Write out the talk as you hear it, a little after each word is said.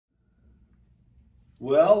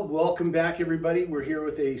Well, welcome back, everybody. We're here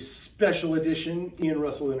with a special edition Ian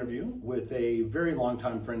Russell interview with a very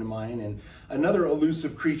longtime friend of mine and another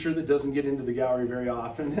elusive creature that doesn't get into the gallery very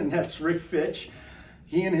often, and that's Rick Fitch.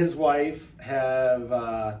 He and his wife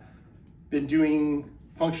have been doing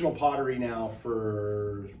functional pottery now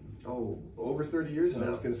for over 30 years now. I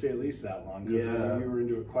was going to say at least that long, because Yeah. we were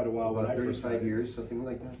into it quite a while. About when I first 35 started. years, something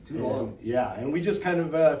like that. Too long. Yeah, and we just kind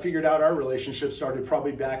of figured out our relationship started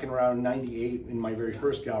probably back in around '98 in my very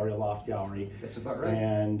first gallery, a loft gallery. That's about right.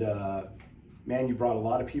 And man, you brought a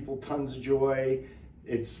lot of people tons of joy.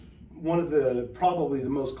 It's one of the probably the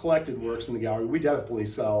most collected works in the gallery. We definitely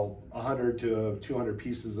sell 100 to 200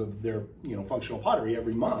 pieces of their functional pottery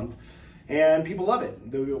every month. And people love it.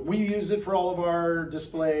 We use it for all of our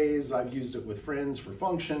displays. I've used it with friends for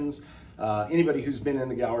functions. Anybody who's been in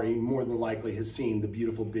the gallery more than likely has seen the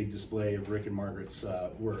beautiful big display of Rick and Margaret's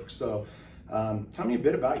work. So tell me a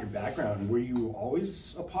bit about your background. Were you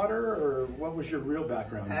always a potter, or what was your real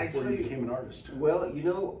background before you became an artist? Well,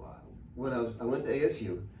 when I went to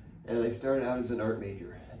ASU, and I started out as an art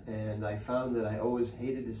major, and I found that I always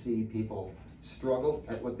hated to see people struggle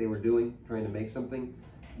at what they were doing, trying to make something,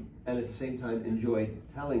 and at the same time enjoyed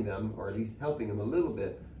telling them, or at least helping them a little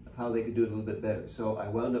bit, of how they could do it a little bit better. So I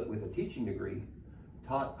wound up with a teaching degree,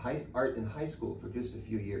 taught art in high school for just a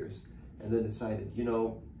few years, and then decided,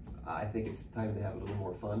 I think it's time to have a little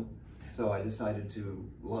more fun. So I decided to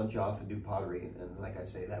launch off and do pottery, and like I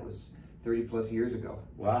say, that was 30 plus years ago.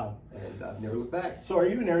 Wow. And I've never looked back. So are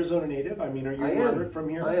you an Arizona native? I mean, are you Margaret from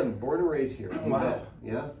here? I am born and raised here. Wow.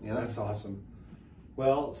 Yeah. That's awesome.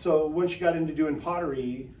 Well, so once you got into doing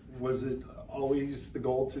pottery, was it always the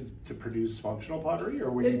goal to produce functional pottery, or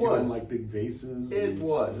were you doing like big vases? It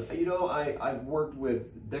was. I've worked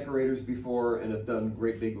with decorators before and have done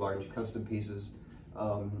great big large custom pieces.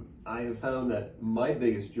 I have found that my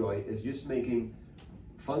biggest joy is just making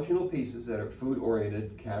functional pieces that are food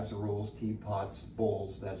oriented, casseroles, teapots,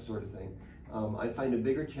 bowls, that sort of thing. I find a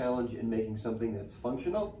bigger challenge in making something that's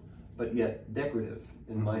functional but yet decorative.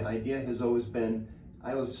 And my idea has always been,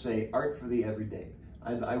 I always say, art for the everyday.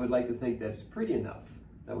 I would like to think that it's pretty enough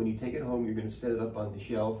that when you take it home, you're going to set it up on the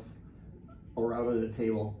shelf or out on the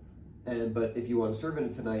table. But if you want to serve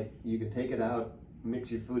it tonight, you can take it out, mix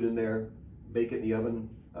your food in there, bake it in the oven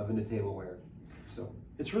to tableware. So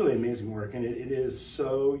it's really amazing work, and it is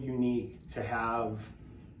so unique to have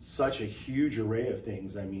such a huge array of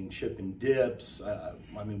things. I mean, chip and dips.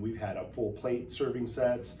 We've had a full plate serving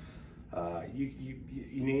sets.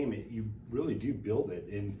 You name it, you really do build it,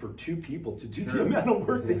 and for two people to do the amount of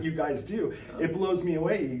work that you guys do, it blows me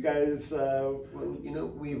away. You guys well,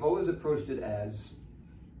 we've always approached it as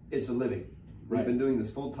it's a living. We've been doing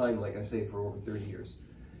this full time, like I say, for over 30 years,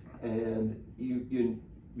 and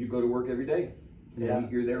you go to work every day,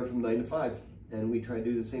 and you're there from 9 to 5, and we try to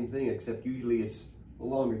do the same thing, except usually it's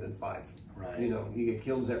longer than 5. You get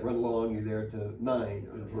kilns that run long, you're there to 9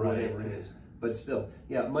 or whatever it is. But still,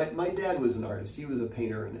 my dad was an artist. He was a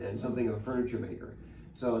painter and something of a furniture maker.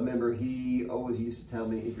 So I remember he always used to tell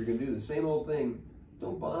me, if you're going to do the same old thing,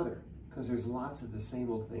 don't bother, because there's lots of the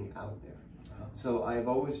same old thing out there. So I've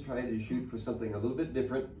always tried to shoot for something a little bit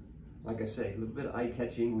different. Like I say, a little bit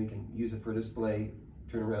eye-catching. We can use it for display,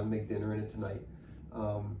 turn around and make dinner in it tonight.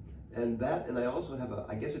 And I also have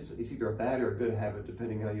I guess it's either a bad or a good habit,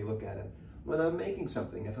 depending how you look at it. When I'm making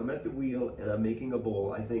something, if I'm at the wheel and I'm making a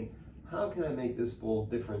bowl, I think, how can I make this bowl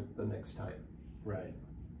different the next time? Right.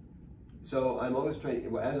 So I'm always trying,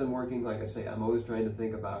 as I'm working, like I say, I'm always trying to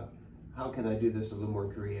think about how can I do this a little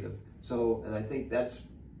more creative. So, and I think that's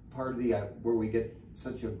part of the where we get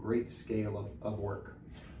such a great scale of work.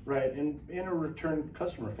 Right, and a return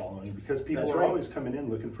customer following, because people are always coming in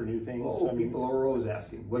looking for new things. People are always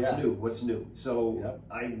asking, what's new, what's new? So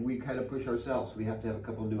we kind of push ourselves. We have to have a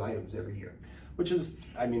couple of new items every year. Which is,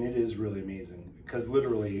 it is really amazing, because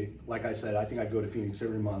literally, like I said, I think I go to Phoenix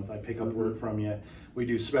every month. I pick up work from you. We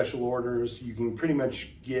do special orders. You can pretty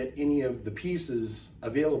much get any of the pieces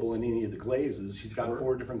available in any of the glazes. She's got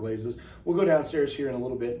 4 different glazes. We'll go downstairs here in a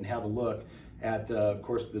little bit and have a look at, of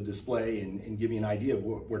course, the display and give you an idea of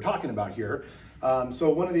what we're talking about here. So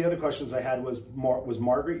one of the other questions I had was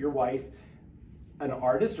Margaret, your wife, an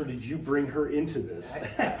artist, or did you bring her into this?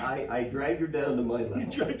 I dragged her down to my level. You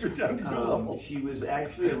dragged her down to your level. She was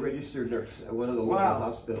actually a registered nurse at one of the local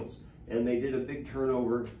hospitals, and they did a big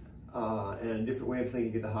turnover and a different way of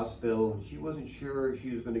thinking at the hospital, and she wasn't sure if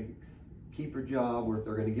she was going to keep her job or if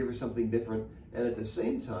they're going to give her something different. And at the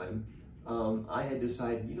same time, I had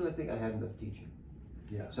decided, I think I had enough teaching.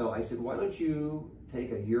 So I said, why don't you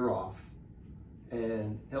take a year off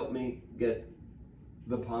and help me get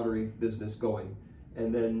the pottery business going?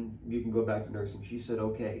 and then you can go back to nursing. She said,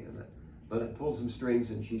 okay. But I pulled some strings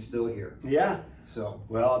and she's still here. Yeah. So.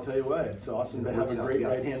 Well, I'll tell you what, it's awesome to have a great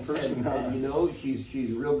right-hand person. And you know, she's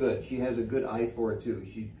real good. She has a good eye for it too.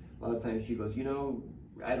 A lot of times she goes, you know,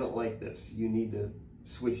 I don't like this. You need to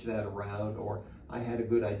switch that around, or I had a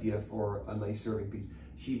good idea for a nice serving piece.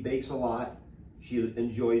 She bakes a lot. She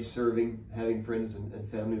enjoys serving, having friends and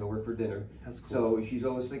family over for dinner. That's cool. So she's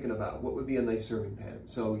always thinking about what would be a nice serving pan.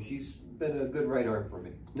 So she's been a good right arm for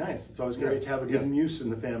me. Nice. It's always great to have a good muse in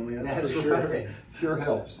the family. That's for sure. Right. Sure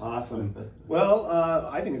helps. Awesome. Well,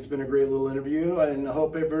 I think it's been a great little interview, and I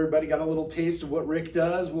hope everybody got a little taste of what Rick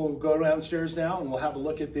does. We'll go downstairs now, and we'll have a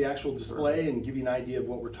look at the actual display and give you an idea of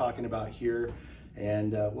what we're talking about here.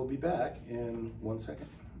 And we'll be back in 1 second.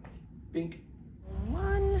 Bink.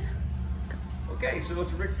 Okay, so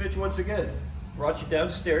it's Rick Fitch once again. Brought you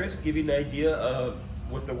downstairs, give you an idea of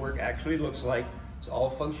what the work actually looks like. It's all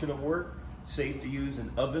functional work, safe to use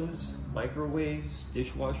in ovens, microwaves,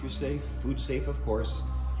 dishwasher safe, food safe of course.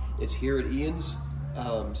 It's here at Ian's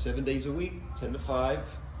 7 days a week, 10 to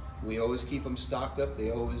 5. We always keep them stocked up.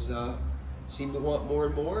 They always seem to want more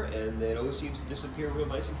and more, and it always seems to disappear real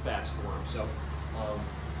nice and fast for them. So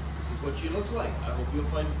this is what she looks like. I hope you'll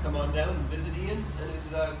come on down and visit Ian and his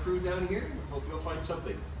crew down here. I hope you'll find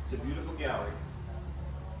something. It's a beautiful gallery.